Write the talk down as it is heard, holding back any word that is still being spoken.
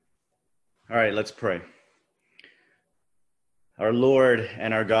All right, let's pray. Our Lord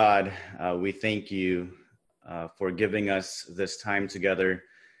and our God, we thank you for giving us this time together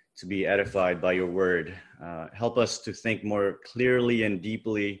to be edified by your word. Help us to think more clearly and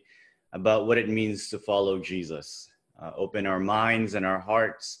deeply about what it means to follow Jesus. Open our minds and our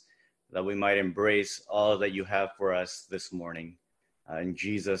hearts that we might embrace all that you have for us this morning. In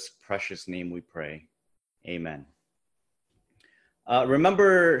Jesus' precious name we pray. Amen.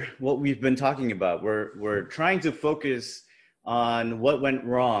 Remember what we've been talking about. We're trying to focus on what went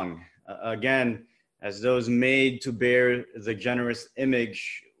wrong. Again, as those made to bear the generous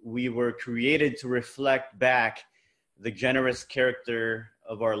image, we were created to reflect back the generous character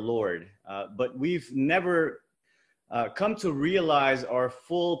of our Lord. But we've never come to realize our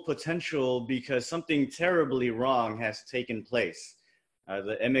full potential because something terribly wrong has taken place.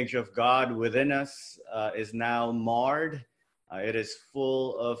 The image of God within us is now marred. It is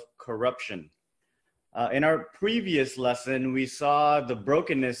full of corruption. In our previous lesson, we saw the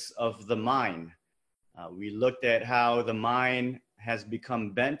brokenness of the mind. We looked at how the mind has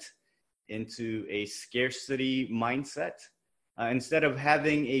become bent into a scarcity mindset. Instead of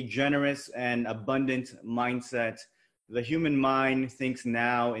having a generous and abundant mindset, the human mind thinks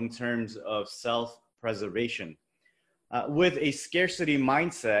now in terms of self-preservation. With a scarcity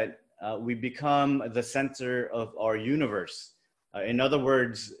mindset, we become the center of our universe. In other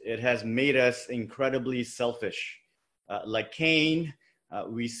words, it has made us incredibly selfish. Like Cain,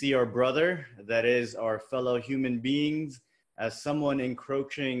 we see our brother, that is our fellow human beings, as someone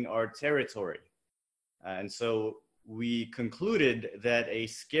encroaching our territory. And so we concluded that a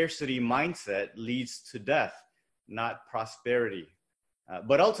scarcity mindset leads to death, not prosperity.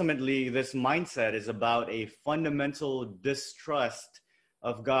 But ultimately, this mindset is about a fundamental distrust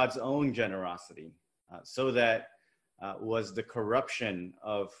of God's own generosity, so that was the corruption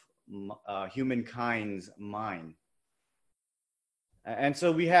of humankind's mind. And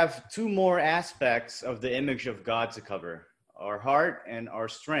so we have two more aspects of the image of God to cover: our heart and our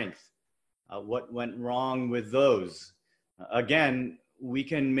strength. What went wrong with those? Again, we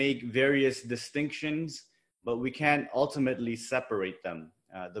can make various distinctions, but we can't ultimately separate them.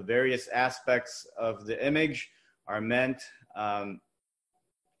 The various aspects of the image are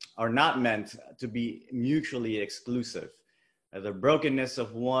not meant to be mutually exclusive. The brokenness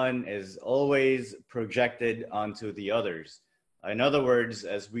of one is always projected onto the others. In other words,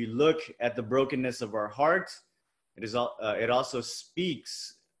 as we look at the brokenness of our heart, it also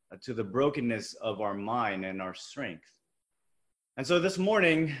speaks to the brokenness of our mind and our strength. And so this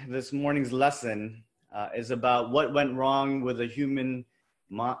morning's lesson is about what went wrong with the human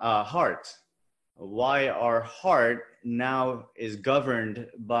heart. Why our heart now is governed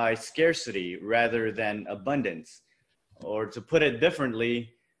by scarcity rather than abundance. Or to put it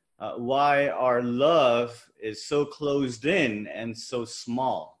differently, why our love is so closed in and so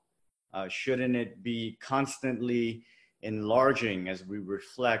small. Shouldn't it be constantly enlarging as we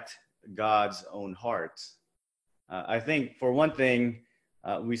reflect God's own heart? I think, for one thing,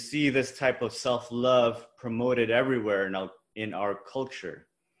 we see this type of self-love promoted everywhere in our culture.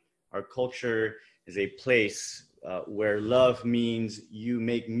 Our culture is a place where love means you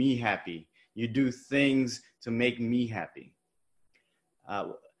make me happy. You do things to make me happy.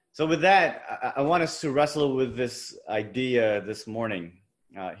 So with that, I want us to wrestle with this idea this morning.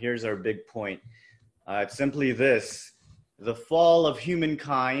 Here's our big point. It's simply this: the fall of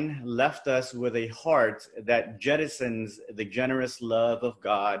humankind left us with a heart that jettisons the generous love of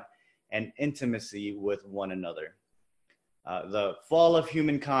God and intimacy with one another. The fall of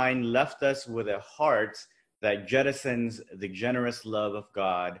humankind left us with a heart that jettisons the generous love of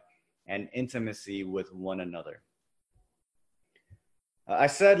God and intimacy with one another. I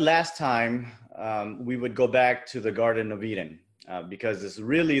said last time we would go back to the Garden of Eden because it's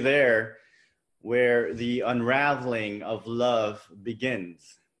really there where the unraveling of love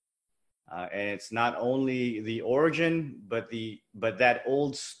begins. And it's not only the origin, but that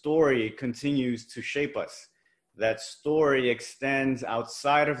old story continues to shape us. That story extends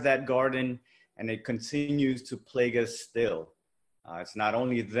outside of that garden, and it continues to plague us still. It's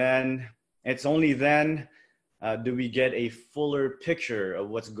only then do we get a fuller picture of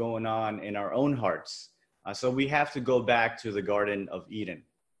what's going on in our own hearts. So we have to go back to the Garden of Eden.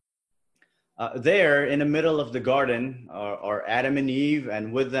 There, in the middle of the garden, are Adam and Eve,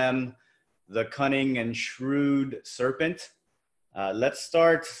 and with them, the cunning and shrewd serpent. Let's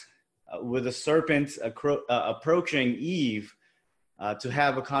start with the serpent approaching Eve to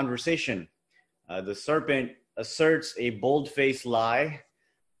have a conversation. The serpent asserts a bold-faced lie,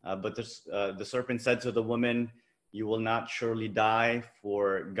 but the serpent said to the woman, You will not surely die,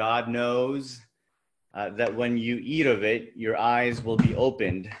 for God knows that when you eat of it, your eyes will be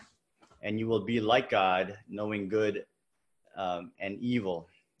opened, and you will be like God, knowing good and evil.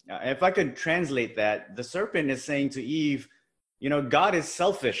 If I could translate that, the serpent is saying to Eve, God is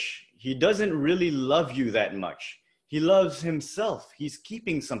selfish. He doesn't really love you that much. He loves himself. He's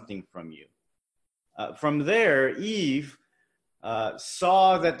keeping something from you. From there, Eve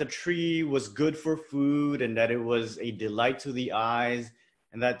saw that the tree was good for food and that it was a delight to the eyes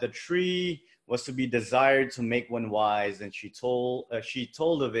and that the tree was to be desired to make one wise. And she told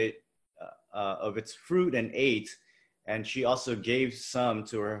of it, of its fruit, and ate. And she also gave some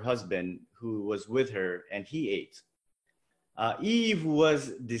to her husband who was with her, and he ate. Eve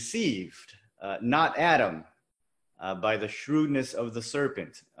was deceived, not Adam, by the shrewdness of the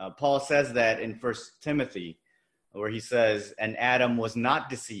serpent. Paul says that in 1 Timothy, where he says, and Adam was not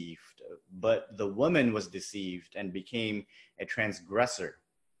deceived, but the woman was deceived and became a transgressor.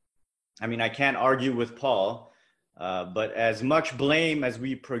 I mean, I can't argue with Paul, but as much blame as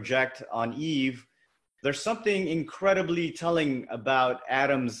we project on Eve, there's something incredibly telling about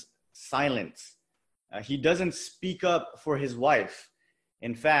Adam's silence. He doesn't speak up for his wife.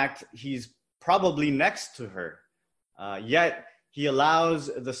 In fact, he's probably next to her. Yet he allows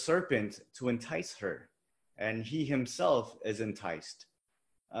the serpent to entice her, and he himself is enticed.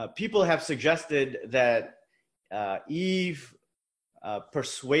 People have suggested that Eve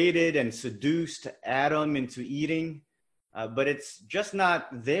persuaded and seduced Adam into eating, but it's just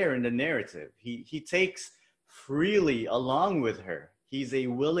not there in the narrative. He takes freely along with her. He's a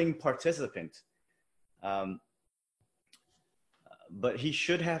willing participant. But he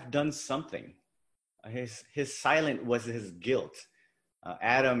should have done something. His silence was his guilt.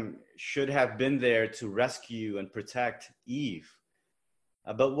 Adam should have been there to rescue and protect Eve.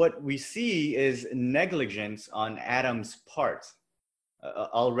 But what we see is negligence on Adam's part.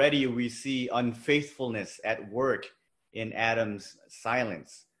 Already we see unfaithfulness at work in Adam's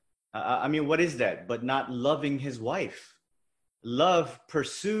silence. I mean, what is that but not loving his wife? Love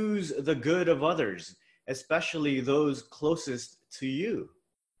pursues the good of others, especially those closest to you.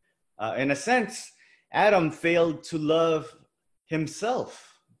 In a sense, Adam failed to love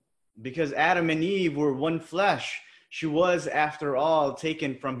himself because Adam and Eve were one flesh. She was, after all,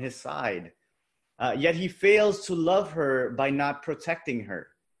 taken from his side. Yet he fails to love her by not protecting her,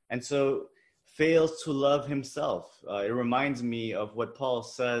 and so fails to love himself. It reminds me of what Paul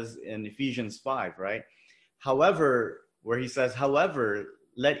says in Ephesians 5, right? However, where he says, however,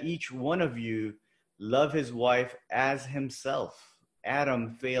 let each one of you love his wife as himself. Adam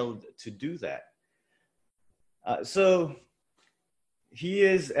failed to do that. So he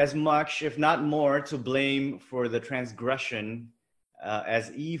is as much, if not more, to blame for the transgression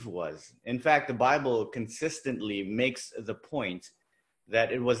as Eve was. In fact, the Bible consistently makes the point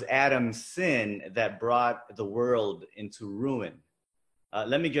that it was Adam's sin that brought the world into ruin.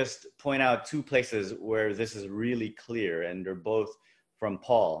 Let me just point out two places where this is really clear, and they're both from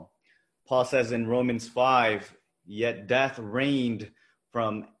Paul. Paul says in Romans 5, yet death reigned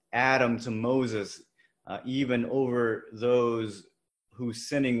from Adam to Moses, even over those whose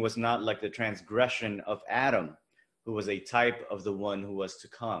sinning was not like the transgression of Adam, who was a type of the one who was to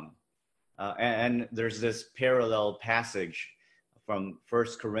come. And there's this parallel passage from 1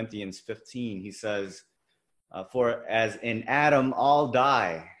 Corinthians 15. He says, for as in Adam all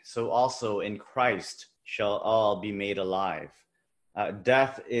die, so also in Christ shall all be made alive.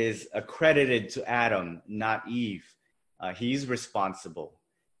 Death is accredited to Adam, not Eve. He's responsible.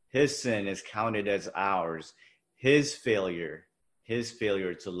 His sin is counted as ours. His failure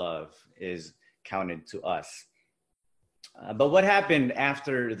to love is counted to us. But what happened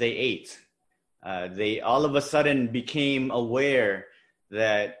after they ate? They all of a sudden became aware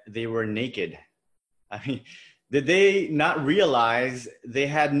that they were naked. I mean, did they not realize they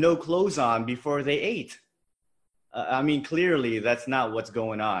had no clothes on before they ate? I mean, clearly that's not what's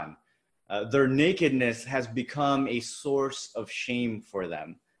going on. Their nakedness has become a source of shame for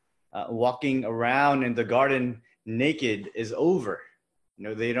them. Walking around in the garden naked is over.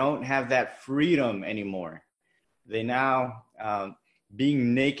 They don't have that freedom anymore. They now,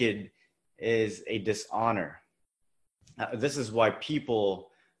 being naked is a dishonor. This is why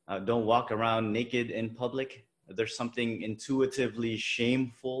people don't walk around naked in public. There's something intuitively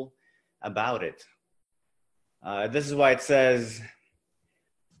shameful about it. This is why it says,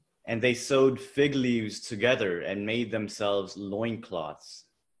 and they sewed fig leaves together and made themselves loincloths.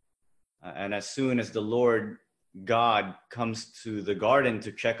 And as soon as the Lord God comes to the garden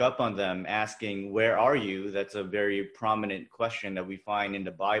to check up on them, asking, where are you? That's a very prominent question that we find in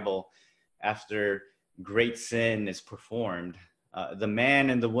the Bible after great sin is performed, the man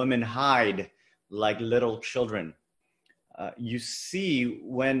and the woman hide like little children. You see,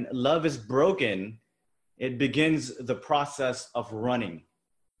 when love is broken, it begins the process of running.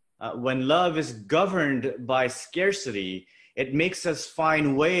 When love is governed by scarcity, it makes us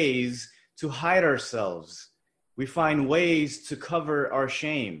find ways to hide ourselves. We find ways to cover our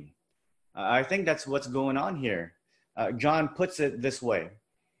shame. I think that's what's going on here. John puts it this way.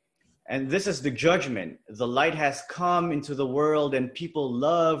 And this is the judgment. The light has come into the world, and people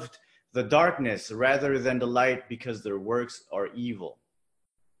loved the darkness rather than the light because their works are evil.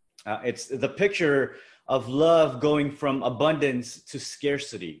 It's the picture of love going from abundance to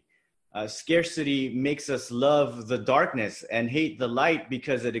scarcity. Scarcity makes us love the darkness and hate the light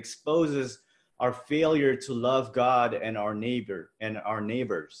because it exposes our failure to love God and our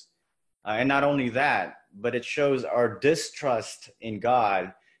neighbors. And not only that, but it shows our distrust in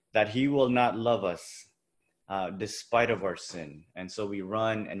God, that he will not love us despite of our sin. And so we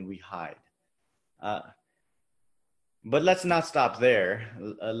run and we hide. But let's not stop there.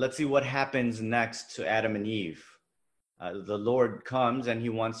 Let's see what happens next to Adam and Eve. The Lord comes and he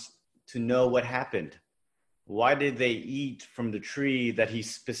wants to know what happened. Why did they eat from the tree that he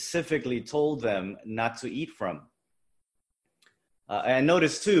specifically told them not to eat from? And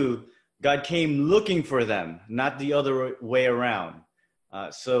notice too, God came looking for them, not the other way around.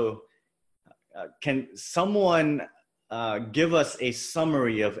 So can someone give us a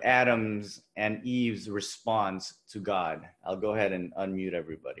summary of Adam's and Eve's response to God? I'll go ahead and unmute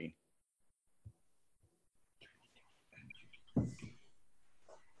everybody.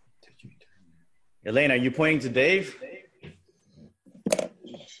 Elena, are you pointing to Dave?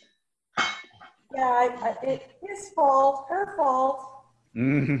 Yeah, his fault, her fault.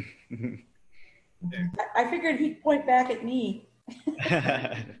 I figured he'd point back at me.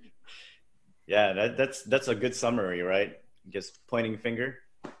 Yeah, that's a good summary, right? Just pointing finger.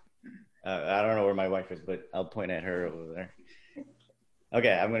 I don't know where my wife is, but I'll point at her over there.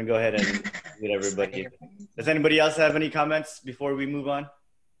 Okay, I'm going to go ahead and meet everybody. Does anybody else have any comments before we move on?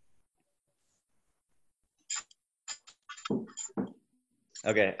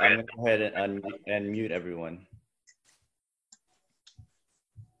 Okay, I'm going to go ahead and mute everyone.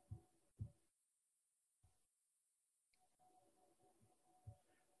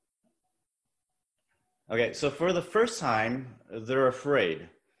 Okay, so for the first time, they're afraid.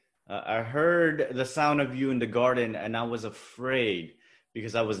 I heard the sound of you in the garden and I was afraid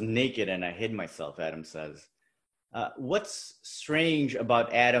because I was naked and I hid myself, Adam says. What's strange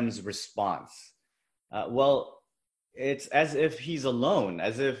about Adam's response? Well, it's as if he's alone,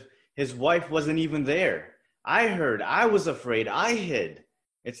 as if his wife wasn't even there. I heard, I was afraid, I hid.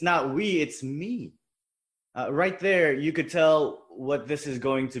 It's not we, it's me. Right there, you could tell what this is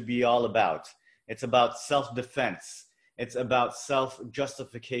going to be all about. It's about self-defense. It's about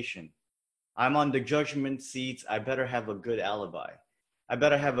self-justification. I'm on the judgment seat. I better have a good alibi. I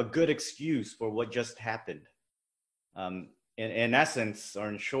better have a good excuse for what just happened. In essence, or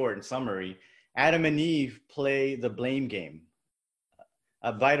in short, in summary, Adam and Eve play the blame game.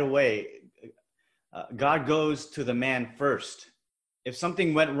 By the way, God goes to the man first. If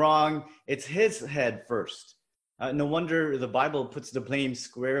something went wrong, it's his head first. No wonder the Bible puts the blame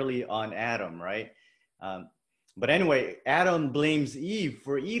squarely on Adam, right? But anyway, Adam blames Eve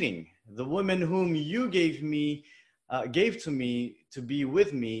for eating. The woman whom you gave to me to be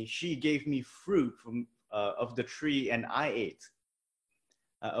with me, she gave me fruit of the tree and I ate.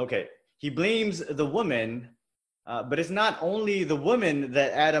 Okay, he blames the woman, but it's not only the woman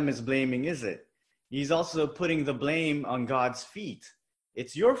that Adam is blaming, is it? He's also putting the blame on God's feet.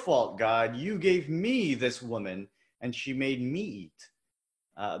 It's your fault, God. You gave me this woman and she made me eat.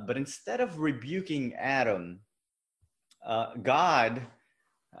 But instead of rebuking Adam, God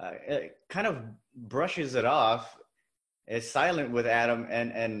kind of brushes it off, is silent with Adam,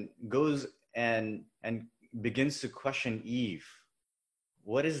 and goes and begins to question Eve.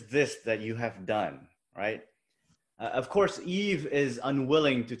 What is this that you have done, right? Of course, Eve is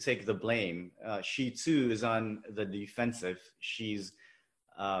unwilling to take the blame. She too is on the defensive. She's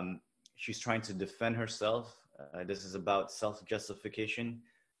trying to defend herself. This is about self-justification.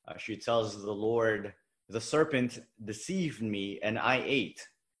 She tells the Lord, the serpent deceived me and I ate.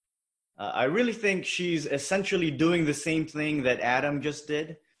 I really think she's essentially doing the same thing that Adam just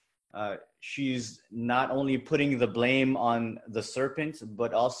did. She's not only putting the blame on the serpent,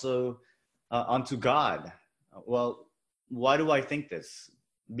 but also onto God. Well, why do I think this?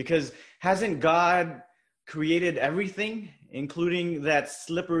 Because hasn't God created everything, including that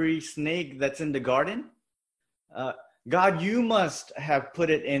slippery snake that's in the garden? God, you must have put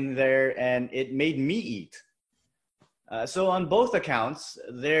it in there and it made me eat. So on both accounts,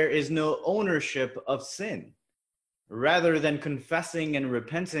 there is no ownership of sin. Rather than confessing and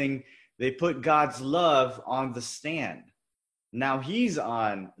repenting, they put God's love on the stand. Now he's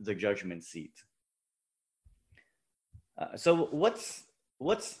on the judgment seat. So what's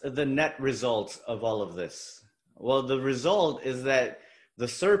the net result of all of this? Well, the result is that the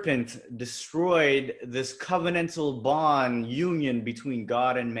serpent destroyed this covenantal bond union between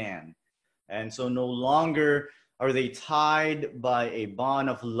God and man. And so no longer are they tied by a bond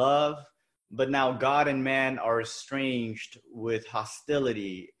of love, but now God and man are estranged with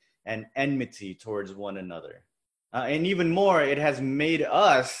hostility and enmity towards one another. And even more, it has made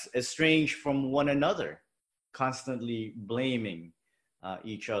us estranged from one another, constantly blaming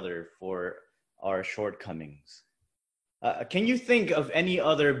each other for our shortcomings. Can you think of any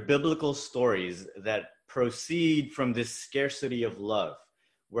other biblical stories that proceed from this scarcity of love,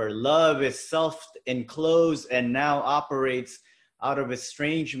 where love is self-enclosed and now operates out of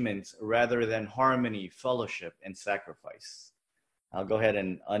estrangement rather than harmony, fellowship, and sacrifice? I'll go ahead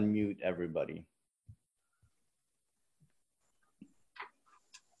and unmute everybody.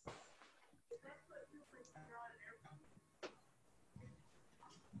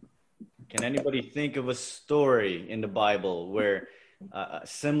 Can anybody think of a story in the Bible where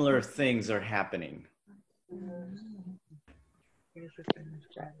similar things are happening?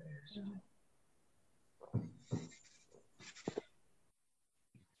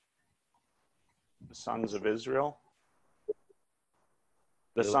 The sons of Israel.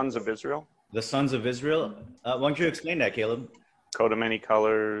 The sons of Israel. The sons of Israel. Why don't you explain that, Caleb? Coat of many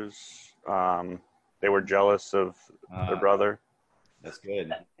colors. They were jealous of their brother. That's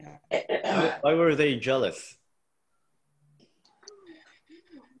good. Why were they jealous?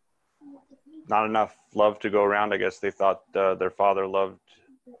 Not enough love to go around. I guess they thought their father loved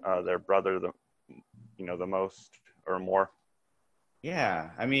their brother the most or more.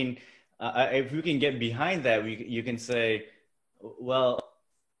 Yeah, I mean, if we can get behind that, you can say, well,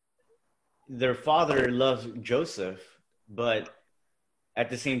 their father loved Joseph, but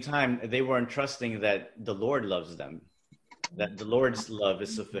at the same time, they weren't trusting that the Lord loves them, that the Lord's love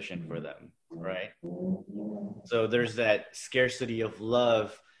is sufficient for them, right? So there's that scarcity of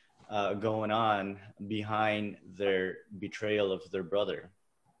love going on behind their betrayal of their brother.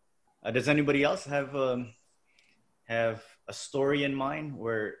 Does anybody else have a story in mind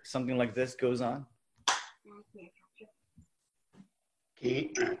where something like this goes on?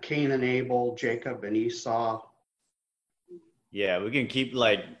 Cain and Abel, Jacob and Esau. Yeah, we can keep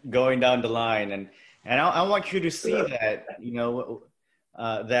like going down the line, and I want you to see that, you know,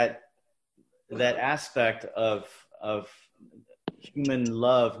 that aspect of human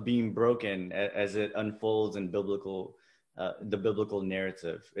love being broken as it unfolds in the biblical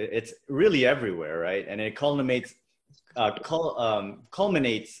narrative. It's really everywhere, right? And it culminates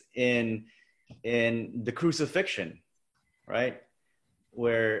in the crucifixion, right?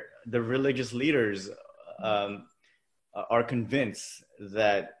 Where the religious leaders are convinced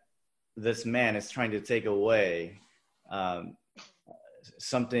that this man is trying to take away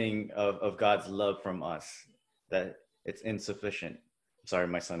something of God's love from us, that it's insufficient. Sorry,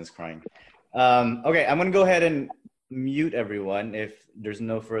 my son is crying. Okay, I'm going to go ahead and mute everyone if there's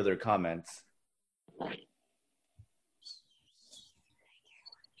no further comments.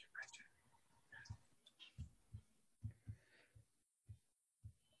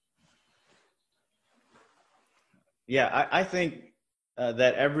 Yeah, I think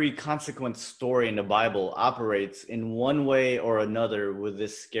that every consequent story in the Bible operates in one way or another with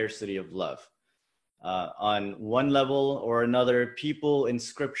this scarcity of love. On one level or another, people in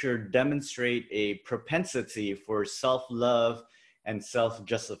Scripture demonstrate a propensity for self-love and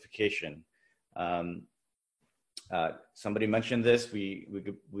self-justification. Somebody mentioned this.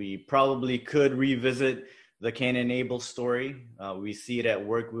 We probably could revisit the Cain and Abel story. We see it at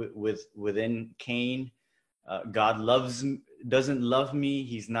work within Cain. God doesn't love me.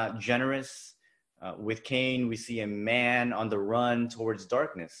 He's not generous. With Cain, we see a man on the run towards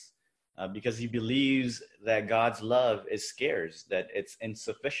darkness because he believes that God's love is scarce, that it's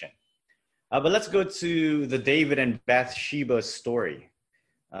insufficient. But let's go to the David and Bathsheba story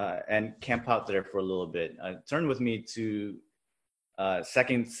and camp out there for a little bit. Turn with me to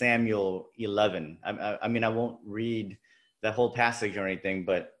 2 Samuel 11. I mean, I won't read the whole passage or anything,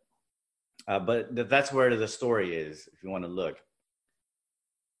 but that's where the story is, if you want to look.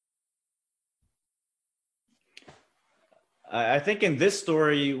 I think in this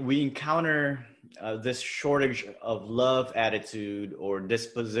story, we encounter this shortage of love attitude or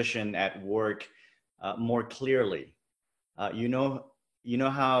disposition at work more clearly. You know, you know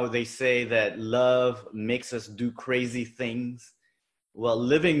how they say that love makes us do crazy things? Well,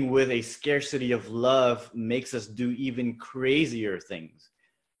 living with a scarcity of love makes us do even crazier things,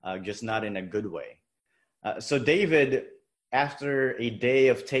 just not in a good way. So David, after a day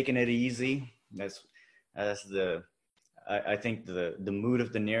of taking it easy, that's the I think the mood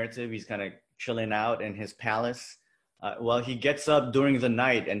of the narrative. He's kind of chilling out in his palace. Well, he gets up during the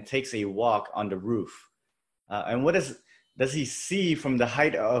night and takes a walk on the roof. And what does he see from the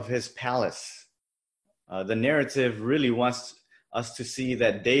height of his palace? The narrative really wants us to see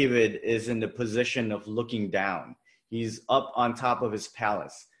that David is in the position of looking down. He's up on top of his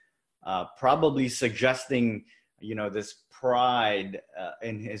palace, probably suggesting, this pride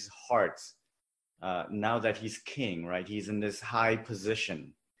in his heart. Now that he's king, right? He's in this high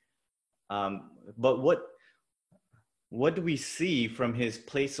position. But what do we see from his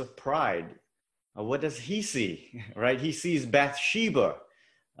place of pride? What does he see, right? He sees Bathsheba,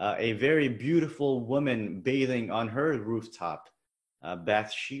 a very beautiful woman bathing on her rooftop.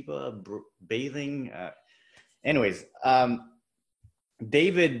 Bathsheba bathing. Anyways,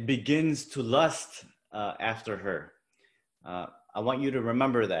 David begins to lust after her. I want you to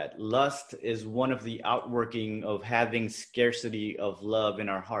remember that lust is one of the outworking of having scarcity of love in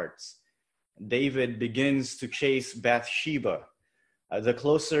our hearts. David begins to chase Bathsheba. The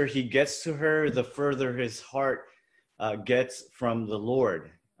closer he gets to her, the further his heart gets from the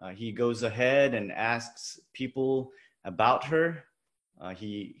Lord. He goes ahead and asks people about her.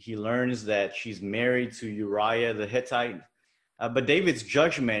 He learns that she's married to Uriah the Hittite. But David's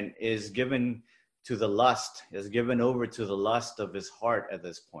judgment is given over to the lust of his heart at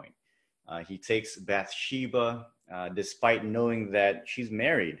this point. He takes Bathsheba despite knowing that she's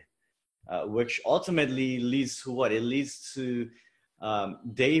married, which ultimately leads to what? It leads to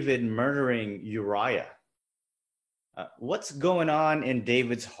David murdering Uriah. What's going on in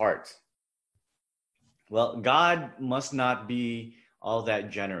David's heart? Well, God must not be all that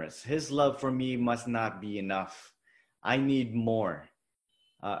generous. His love for me must not be enough. I need more.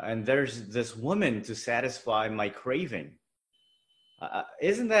 And there's this woman to satisfy my craving.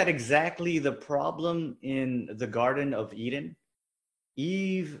 Isn't that exactly the problem in the Garden of Eden?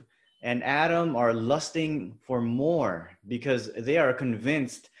 Eve and Adam are lusting for more because they are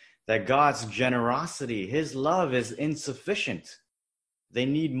convinced that God's generosity, his love, is insufficient. They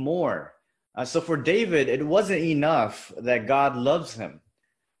need more. So for David, it wasn't enough that God loves him.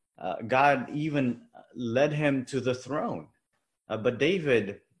 God even led him to the throne. But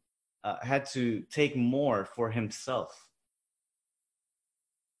David had to take more for himself.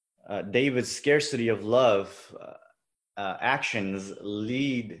 David's scarcity of love actions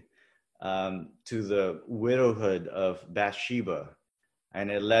lead to the widowhood of Bathsheba, and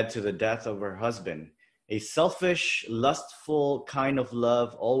it led to the death of her husband. A selfish, lustful kind of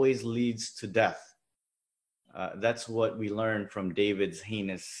love always leads to death. That's what we learned from David's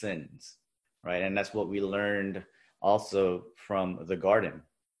heinous sins, right? And that's what we learned also from the garden.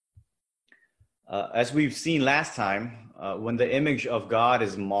 As we've seen last time, when the image of God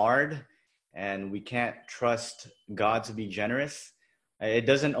is marred and we can't trust God to be generous, it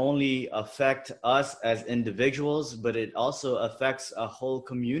doesn't only affect us as individuals, but it also affects a whole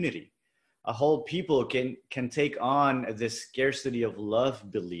community. A whole people can take on this scarcity of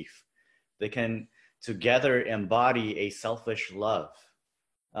love belief. They can together embody a selfish love.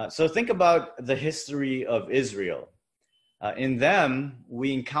 So think about the history of Israel. In them,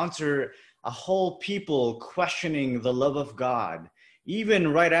 we encounter a whole people questioning the love of God,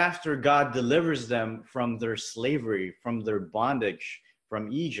 even right after God delivers them from their slavery, from their bondage,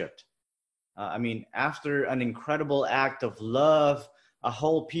 from Egypt. After an incredible act of love, a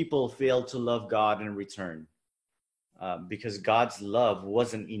whole people failed to love God in return because God's love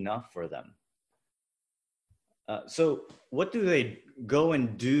wasn't enough for them. So what do they go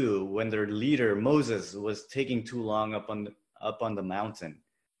and do when their leader, Moses, was taking too long up on the mountain?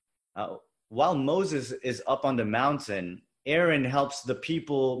 While Moses is up on the mountain, Aaron helps the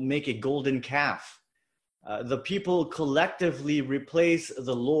people make a golden calf. The people collectively replace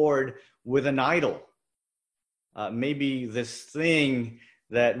the Lord with an idol. Maybe this thing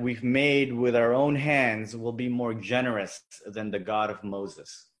that we've made with our own hands will be more generous than the God of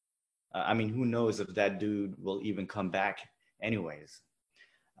Moses. Who knows if that dude will even come back anyways.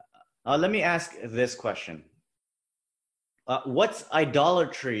 Let me ask this question. What's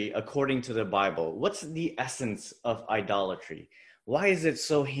idolatry according to the Bible? What's the essence of idolatry? Why is it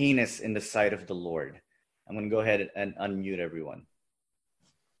so heinous in the sight of the Lord? I'm going to go ahead and unmute everyone.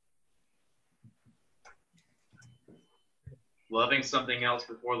 Loving something else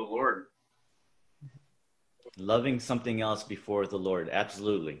before the Lord. Loving something else before the Lord.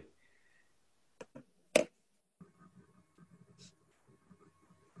 Absolutely.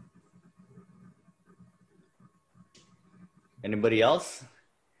 Anybody else?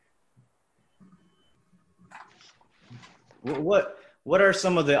 What are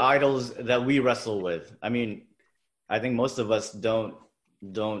some of the idols that we wrestle with? I mean, I think most of us don't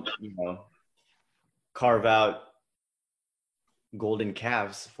carve out golden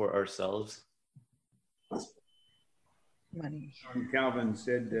calves for ourselves. Money. Calvin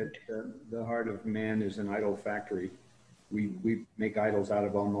said that the heart of man is an idol factory. We make idols out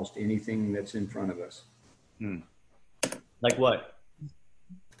of almost anything that's in front of us. Like what?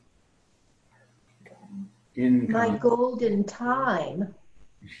 My golden time.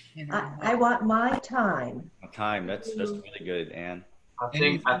 I want my time. Time. That's really good, Anne. I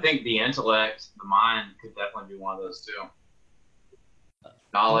think the intellect, the mind, could definitely be one of those too.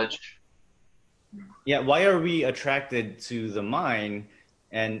 Knowledge. Yeah. Why are we attracted to the mind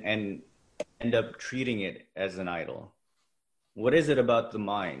and end up treating it as an idol? What is it about the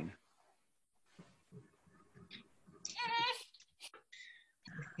mind?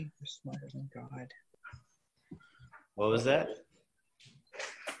 I think we're smarter than God. What was that?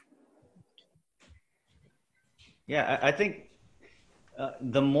 Yeah, I think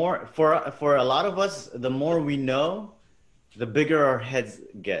the more for a lot of us, the more we know, the bigger our heads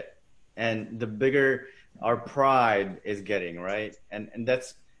get, and the bigger our pride is getting, right? And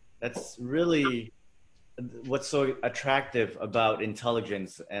that's really what's so attractive about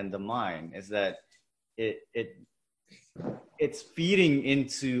intelligence and the mind, is that it's feeding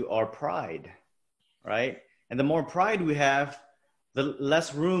into our pride, right? And the more pride we have, the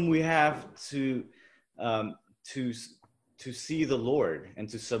less room we have to see the Lord and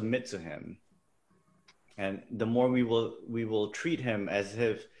to submit to Him. And the more we will treat Him as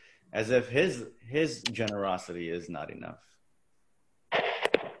if his generosity is not enough.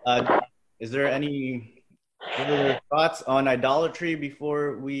 Is there any further thoughts on idolatry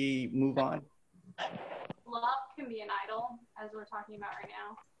before we move on? Love can be an idol, as we're talking about right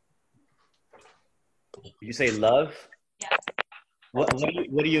now. Did you say love? Yes. What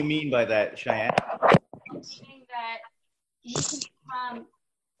do you mean by that, Cheyenne? Meaning that you can become,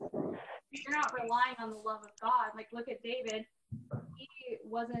 you're not relying on the love of God. Like, look at David. He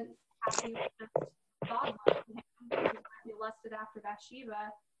wasn't happy with God loving him. He lusted after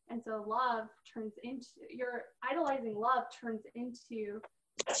Bathsheba. And so love turns into, your idolizing love turns into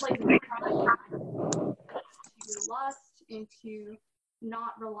placing pride, into lust, into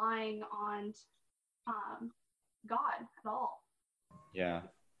not relying on God at all. Yeah.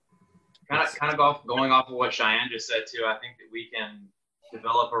 Kind of going off of what Cheyenne just said too. I think that we can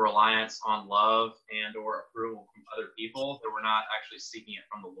develop a reliance on love and or approval from other people that we're not actually seeking it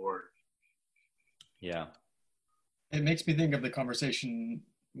from the Lord. Yeah. It makes me think of the conversation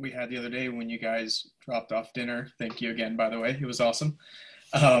we had the other day when you guys dropped off dinner. Thank you again, by the way. It was awesome.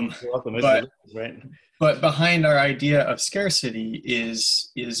 You're welcome. Right. But behind our idea of scarcity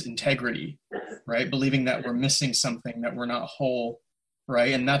is integrity, right? Believing that we're missing something, that we're not whole,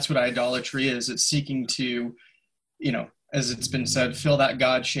 right? And that's what idolatry is. It's seeking to, as it's been said, fill that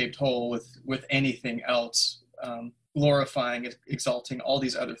God-shaped hole with anything else, glorifying, exalting all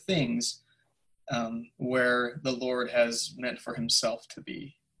these other things, where the Lord has meant for Himself to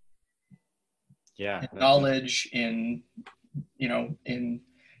be. Yeah. In knowledge, in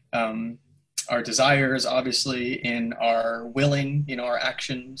our desires, obviously, in our willing, our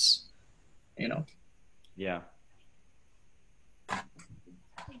actions, Yeah.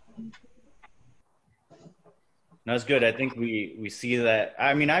 No, it's good. I think we see that.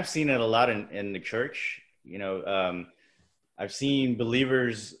 I mean, I've seen it a lot in the church. I've seen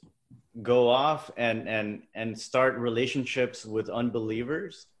believers go off and start relationships with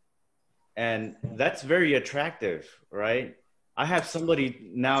unbelievers, and that's very attractive, right? I have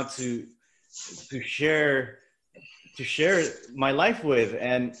somebody now to share my life with,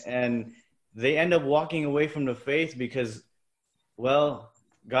 and they end up walking away from the faith because, well,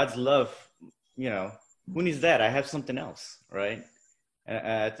 God's love, who needs that? I have something else, right?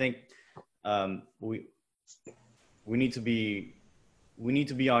 And I think we need to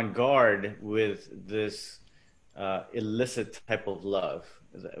be on guard with this illicit type of love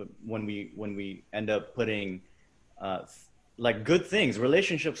when we end up putting like good things.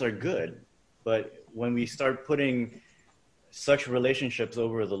 Relationships are good, but when we start putting such relationships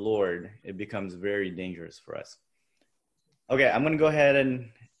over the Lord, it becomes very dangerous for us. Okay, I'm going to go ahead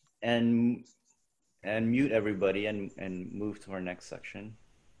and mute everybody and move to our next section.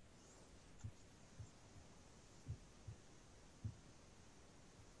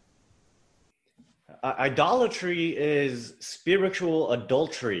 Idolatry is spiritual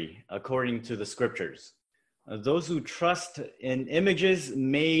adultery, according to the scriptures. Those who trust in images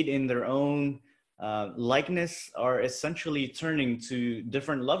made in their own likeness are essentially turning to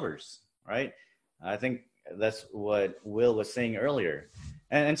different lovers, right? I think that's what Will was saying earlier.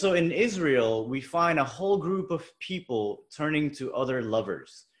 And so in Israel, we find a whole group of people turning to other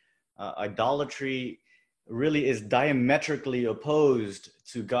lovers. Idolatry really is diametrically opposed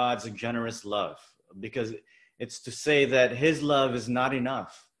to God's generous love, because it's to say that his love is not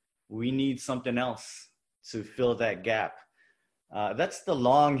enough. We need something else to fill that gap. That's the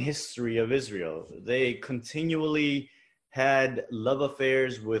long history of Israel. They continually had love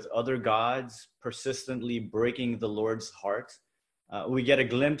affairs with other gods, persistently breaking the Lord's heart. We get a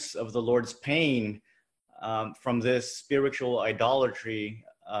glimpse of the Lord's pain from this spiritual idolatry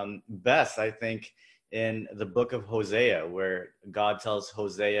best, I think, in the book of Hosea, where God tells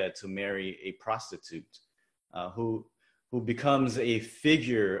Hosea to marry a prostitute who becomes a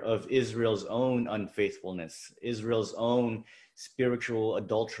figure of Israel's own unfaithfulness, Israel's own spiritual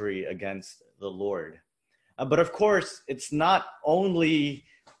adultery against the Lord. But of course, it's not only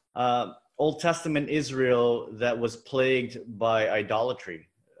Old Testament Israel that was plagued by idolatry.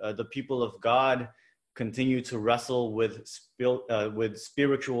 The people of God continue to wrestle with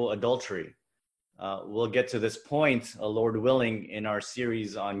spiritual adultery. We'll get to this point, Lord willing, in our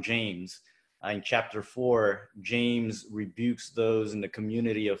series on James. In chapter 4, James rebukes those in the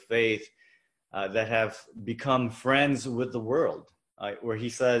community of faith that have become friends with the world, where he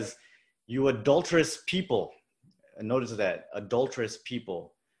says, "You adulterous people," notice that, adulterous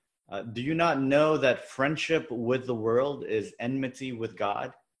people, "do you not know that friendship with the world is enmity with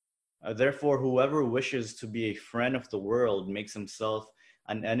God? Therefore, whoever wishes to be a friend of the world makes himself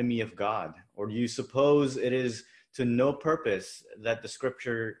an enemy of God. Or do you suppose it is to no purpose that the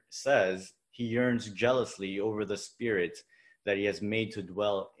scripture says he yearns jealously over the Spirit that he has made to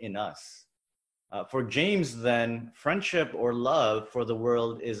dwell in us?" For James, then, friendship or love for the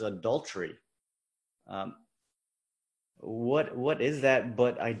world is adultery. What is that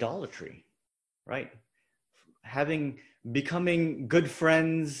but idolatry, right? Becoming good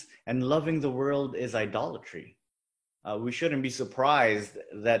friends and loving the world is idolatry. We shouldn't be surprised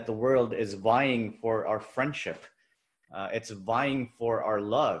that the world is vying for our friendship. It's vying for our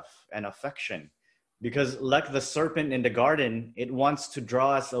love and affection, because like the serpent in the garden, it wants to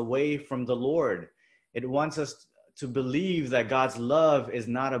draw us away from the Lord. It wants us to believe that God's love is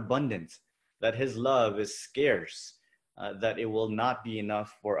not abundant, that his love is scarce, that it will not be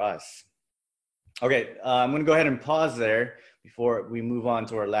enough for us. Okay, I'm going to go ahead and pause there before we move on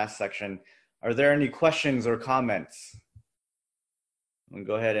to our last section. Are there any questions or comments? I'm going to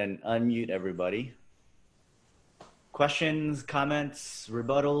go ahead and unmute everybody. Questions, comments,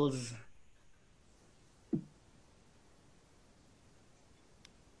 rebuttals?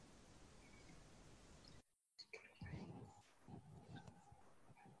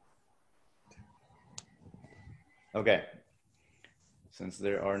 Okay. Since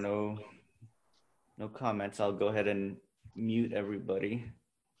there are no comments, I'll go ahead and mute everybody.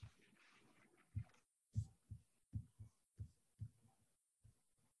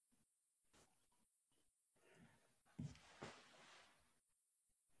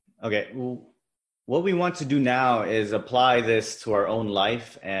 Okay, well, what we want to do now is apply this to our own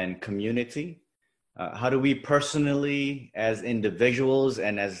life and community. How do we personally, as individuals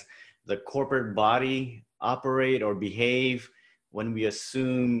and as the corporate body, operate or behave when we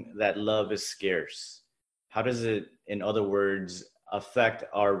assume that love is scarce? How does it, in other words, affect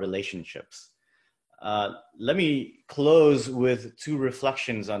our relationships? Let me close with two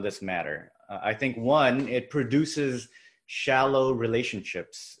reflections on this matter. I think one, it produces shallow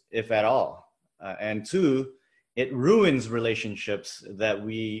relationships, if at all. And two, it ruins relationships that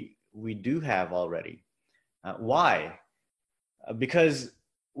we do have already. Why? Because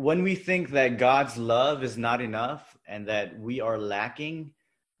when we think that God's love is not enough and that we are lacking,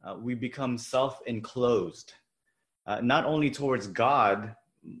 we become self-enclosed, not only towards God,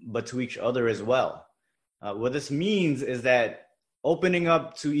 but to each other as well. What this means is that opening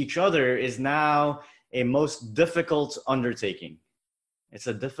up to each other is now a most difficult undertaking. It's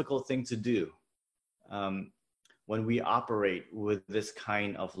a difficult thing to do when we operate with this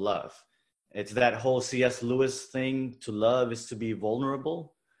kind of love. It's that whole C.S. Lewis thing, to love is to be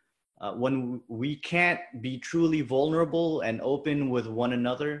vulnerable. When we can't be truly vulnerable and open with one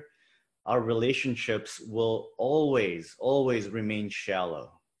another, our relationships will always remain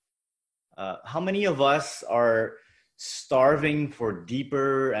shallow. How many of us are starving for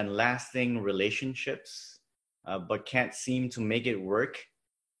deeper and lasting relationships, but can't seem to make it work?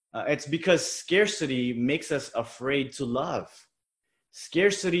 It's because scarcity makes us afraid to love.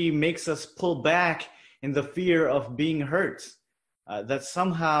 Scarcity makes us pull back in the fear of being hurt, that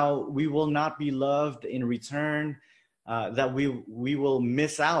somehow we will not be loved in return, that we will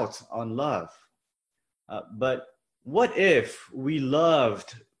miss out on love. But what if we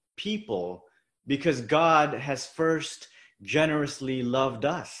loved people because God has first generously loved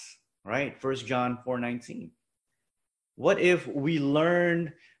us, right? 1 John 4:19. What if we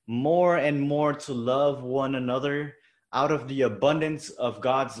learn more and more to love one another out of the abundance of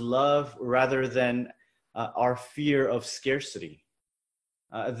God's love rather than our fear of scarcity?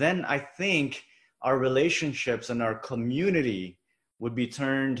 Then I think our relationships and our community would be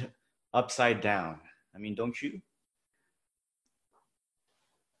turned upside down. I mean, don't you?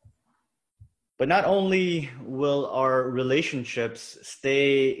 But not only will our relationships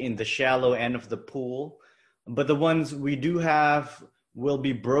stay in the shallow end of the pool, but the ones we do have will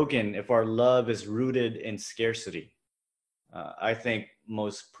be broken if our love is rooted in scarcity. I think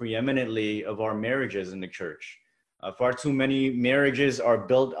most preeminently of our marriages in the church. Far too many marriages are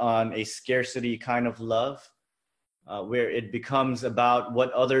built on a scarcity kind of love, where it becomes about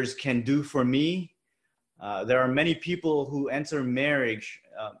what others can do for me. There are many people who enter marriage,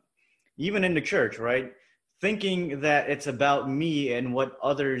 even in the church, right, thinking that it's about me and what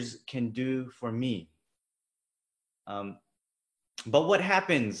others can do for me. But what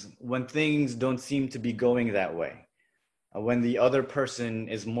happens when things don't seem to be going that way? When the other person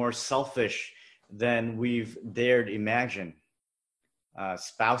is more selfish than we've dared imagine?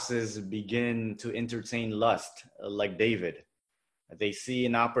 Spouses begin to entertain lust, like David. They see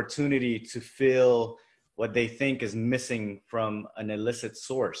an opportunity to fill what they think is missing from an illicit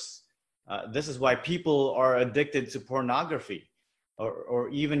source. This is why people are addicted to pornography, or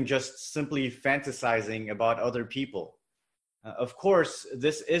even just simply fantasizing about other people. Of course,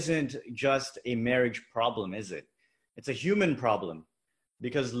 this isn't just a marriage problem, is it? It's a human problem,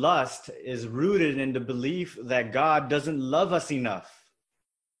 because lust is rooted in the belief that God doesn't love us enough.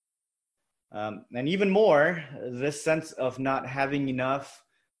 And even more, this sense of not having enough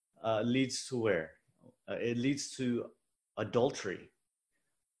leads to where? It leads to adultery.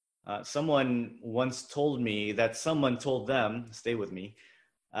 Someone once told me that someone told them, stay with me,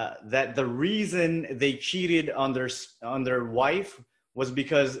 that the reason they cheated on their wife was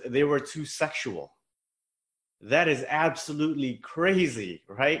because they were too sexual. That is absolutely crazy,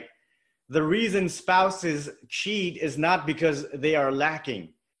 right? The reason spouses cheat is not because they are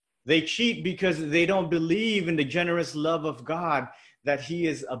lacking. They cheat because they don't believe in the generous love of God, that He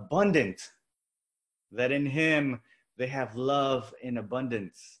is abundant, that in Him they have love in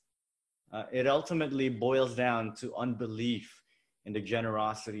abundance. It ultimately boils down to unbelief in the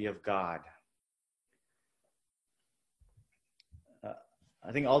generosity of God.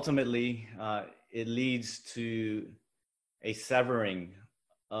 I think ultimately it leads to a severing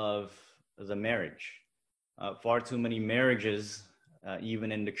of the marriage. Far too many marriages,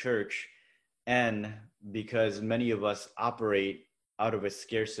 even in the church, end because many of us operate out of a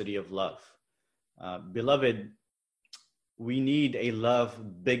scarcity of love. Beloved, we need a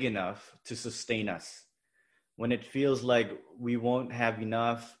love big enough to sustain us. When it feels like we won't have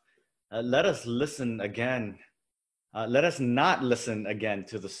enough, let us listen again. Let us not listen again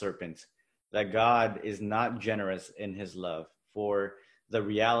to the serpent, that God is not generous in His love. For the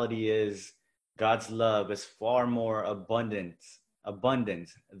reality is, God's love is far more abundant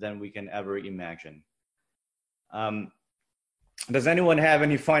than we can ever imagine. Does anyone have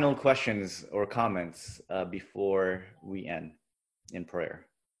any final questions or comments before we end in prayer?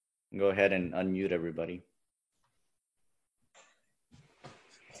 Go ahead and unmute everybody.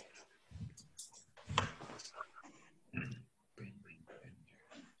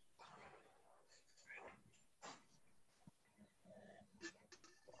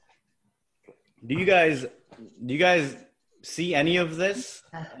 Do you guys see any of this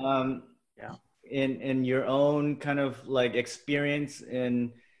in your own kind of like experience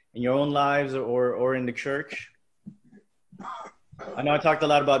in your own lives or in the church? I know I talked a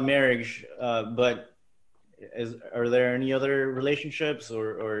lot about marriage, but are there any other relationships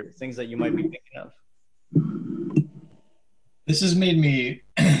or things that you might be thinking of? This has made me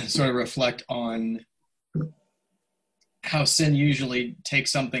sort of reflect on how sin usually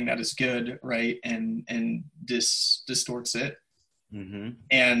takes something that is good, right, and distorts it. Mm-hmm.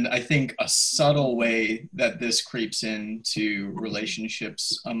 And I think a subtle way that this creeps into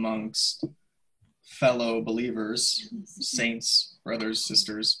relationships amongst fellow believers, saints, brothers,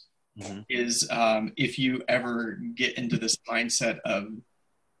 sisters, mm-hmm. is if you ever get into this mindset of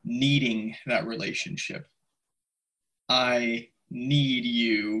needing that relationship. I need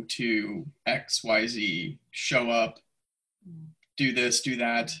you to X, Y, Z, show up, do this, do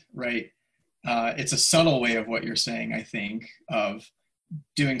that, right? It's a subtle way of what you're saying, I think, of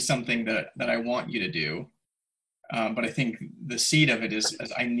doing something that I want you to do. But I think the seed of it is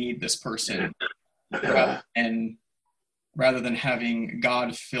I need this person, rather than having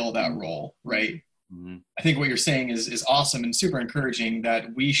God fill that role, right? Mm-hmm. I think what you're saying is awesome and super encouraging,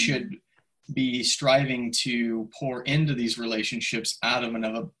 that we should be striving to pour into these relationships out of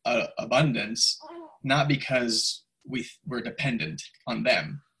an abundance, not because we're dependent on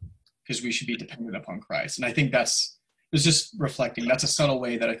them, because we should be dependent upon Christ. And I think it's just reflecting, that's a subtle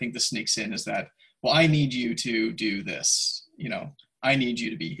way that I think this sneaks in, is that, well, I need you to do this, I need you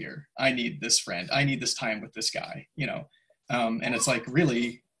to be here. I need this friend. I need this time with this guy, and it's like,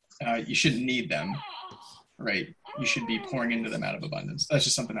 really, you shouldn't need them, right? You should be pouring into them out of abundance. That's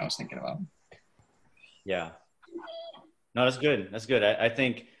just something I was thinking about. Yeah. No, that's good. That's good. I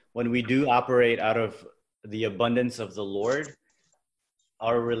think when we do operate out of the abundance of the Lord,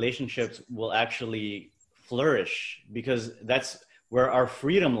 our relationships will actually flourish, because that's where our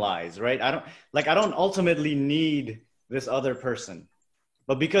freedom lies, right? I don't ultimately need this other person,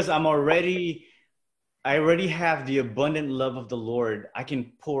 but because I already have the abundant love of the Lord, I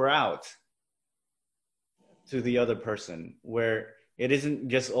can pour out to the other person, where it isn't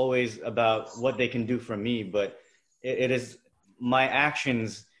just always about what they can do for me, but it is my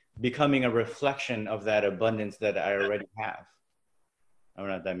actions becoming a reflection of that abundance that I already have. I don't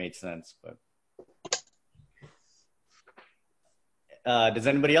know if that made sense, but does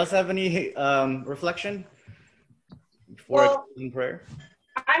anybody else have any reflection before in prayer?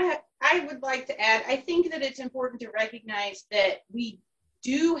 I would like to add, I think that it's important to recognize that we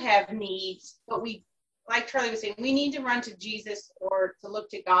do have needs, but we, like Charlie was saying, we need to run to Jesus or to look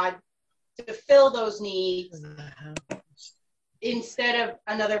to God to fill those needs instead of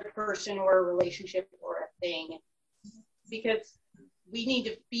another person or a relationship or a thing, because we need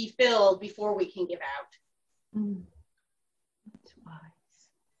to be filled before we can give out. That's wise.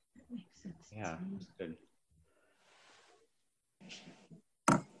 That makes sense. Yeah, that's good.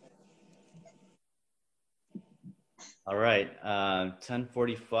 All right,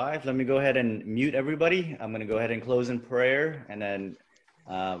 10:45. Let me go ahead and mute everybody. I'm going to go ahead and close in prayer, and then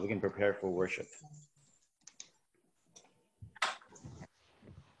we can prepare for worship.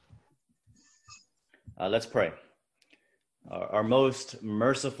 Let's pray. Our most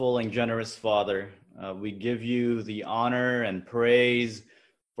merciful and generous Father, we give you the honor and praise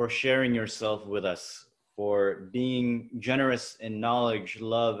for sharing yourself with us, for being generous in knowledge,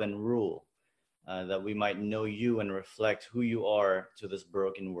 love, and rule, that we might know you and reflect who you are to this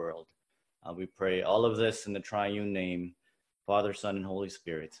broken world. We pray all of this in the triune name, Father, Son, and Holy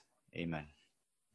Spirit. Amen.